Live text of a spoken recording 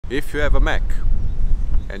If you have a Mac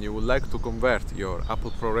and you would like to convert your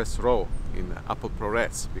Apple ProRes RAW in Apple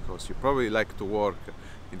ProRes, because you probably like to work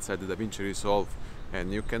inside the DaVinci Resolve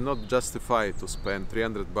and you cannot justify to spend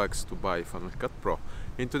 $300 to buy FinalCut Pro,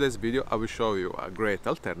 in today's video I will show you a great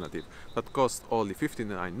alternative that costs only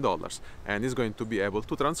 $59 and is going to be able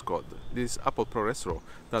to transcode this Apple ProRes RAW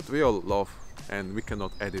that we all love and we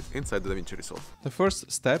cannot edit inside the DaVinci Resolve. The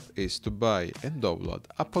first step is to buy and download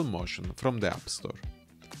Apple Motion from the App Store.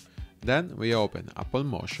 Then we open Apple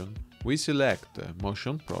Motion, we select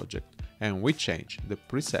Motion Project and we change the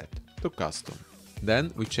preset to custom.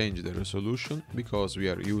 Then we change the resolution because we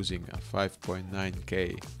are using a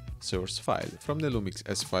 5.9K source file from the Lumix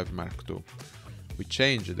S5 Mark II. We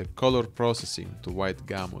change the color processing to wide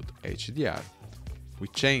gamut HDR. We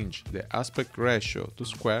change the aspect ratio to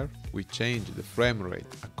square. We change the frame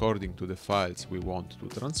rate according to the files we want to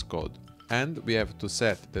transcode. And we have to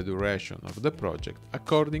set the duration of the project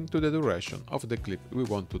according to the duration of the clip we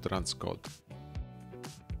want to transcode.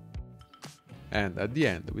 And at the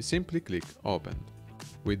end we simply click Open.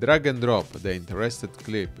 We drag and drop the interested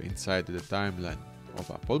clip inside the timeline of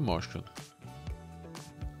Apple Motion.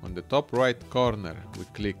 On the top right corner we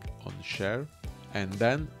click on Share and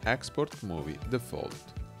then Export Movie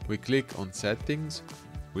Default. We click on Settings,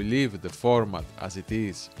 we leave the format as it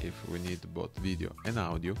is if we need both video and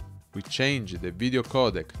audio. We change the video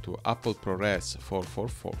codec to Apple ProRes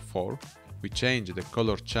 4444. We change the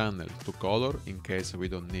color channel to color in case we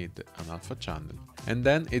don't need an alpha channel. And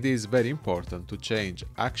then it is very important to change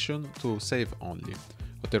action to save only.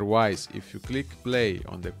 Otherwise, if you click play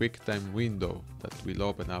on the QuickTime window that will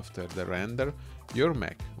open after the render, your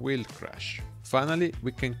Mac will crash. Finally,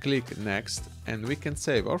 we can click next and we can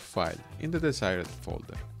save our file in the desired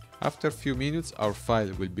folder. After a few minutes our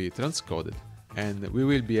file will be transcoded and we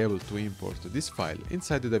will be able to import this file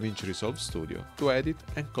inside the DaVinci Resolve Studio to edit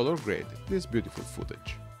and color grade this beautiful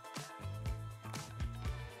footage.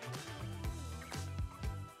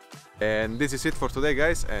 And this is it for today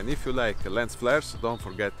guys, and if you like lens flares don't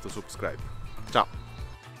forget to subscribe. Ciao!